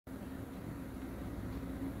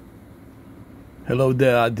Hello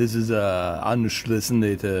there, this is Anush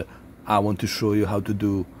Listenator. I want to show you how to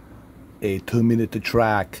do a Terminator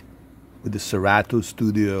track with the Serato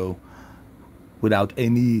Studio without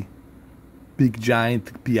any big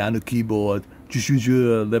giant piano keyboard. Just use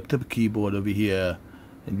your laptop keyboard over here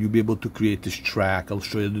and you'll be able to create this track. I'll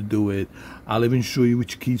show you how to do it. I'll even show you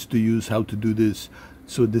which keys to use, how to do this.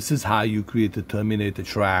 So this is how you create a Terminator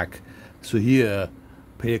track. So here,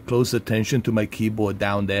 pay close attention to my keyboard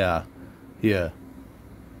down there. Here.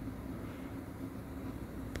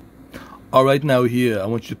 Alright, now here, I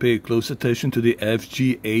want you to pay close attention to the F,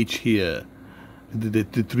 G, H here. The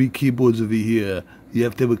three keyboards over here. You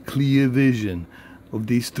have to have a clear vision of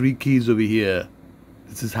these three keys over here.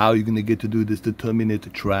 This is how you're going to get to do this, the Terminator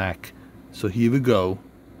track. So here we go.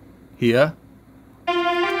 Here.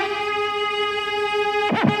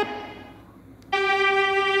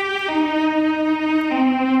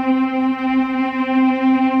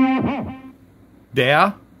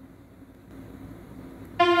 There.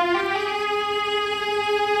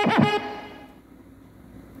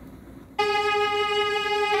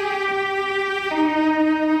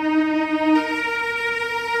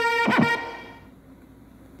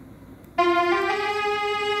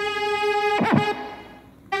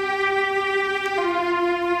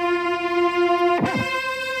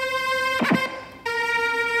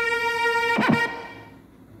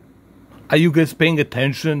 Are you guys paying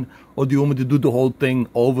attention, or do you want me to do the whole thing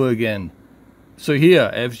over again? So here,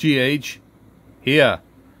 F, G, H, here.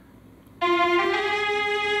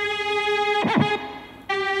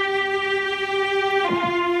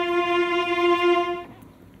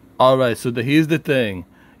 Alright, so here's the thing.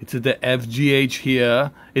 It's the F, G, H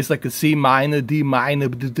here. It's like a C minor, D minor,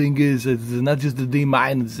 but the thing is, it's not just the D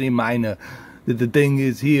minor, the C minor. The thing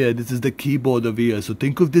is here, this is the keyboard over here. So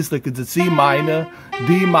think of this like it's a C minor,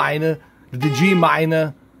 D minor, the G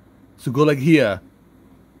minor. So go like here.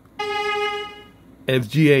 F,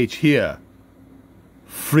 G, H here.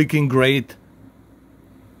 Freaking great.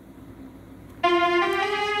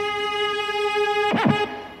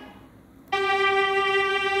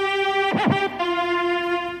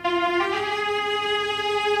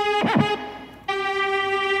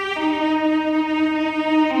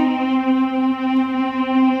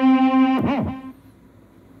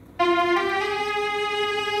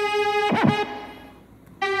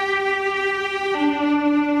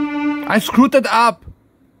 I screwed it up.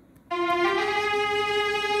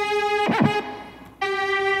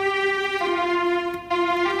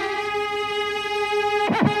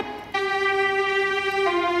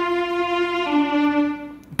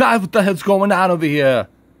 What the hell's going on over here?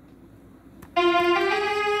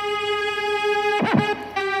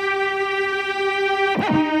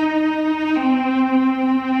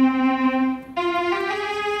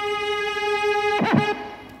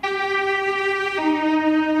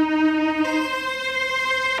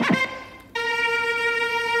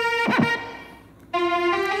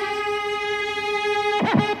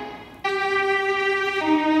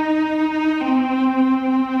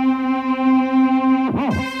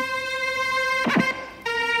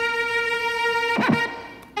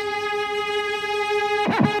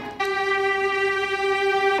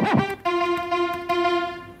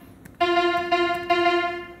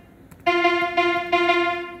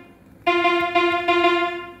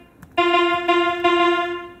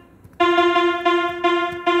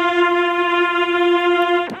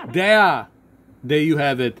 There you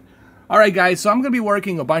have it. Alright guys, so I'm going to be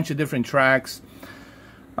working a bunch of different tracks.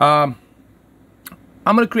 I'm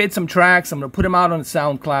going to create some tracks. I'm going to put them out on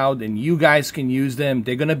SoundCloud and you guys can use them.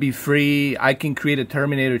 They're going to be free. I can create a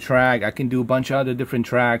Terminator track. I can do a bunch of other different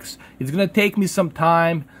tracks. It's going to take me some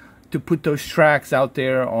time to put those tracks out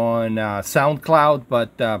there on SoundCloud,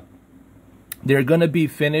 but they're going to be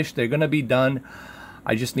finished. They're going to be done.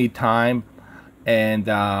 I just need time. And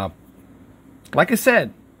like I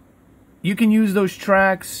said, you can use those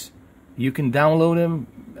tracks, you can download them,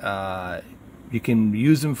 you can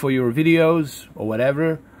use them for your videos or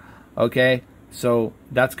whatever, okay? So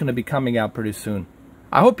that's going to be coming out pretty soon.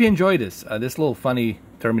 I hope you enjoy this little funny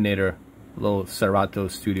Terminator, little Serato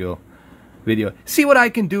Studio video. See what I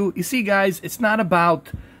can do? You see guys, it's not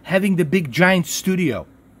about having the big giant studio.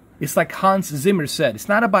 It's like Hans Zimmer said, it's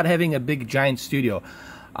not about having a big giant studio.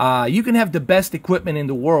 You can have the best equipment in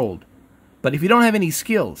the world, but if you don't have any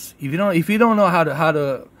skills, if you don't know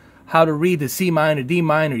how to read the C minor, D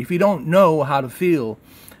minor, if you don't know how to feel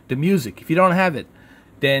the music, if you don't have it,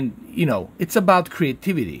 then you know it's about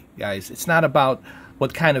creativity, guys. It's not about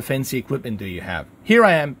what kind of fancy equipment do you have. Here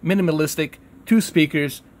I am, minimalistic, 2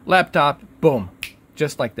 speakers, laptop, boom,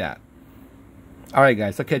 just like that. All right,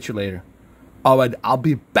 guys, I'll catch you later. All right, I'll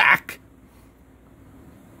be back.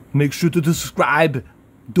 Make sure to subscribe.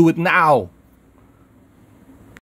 Do it now.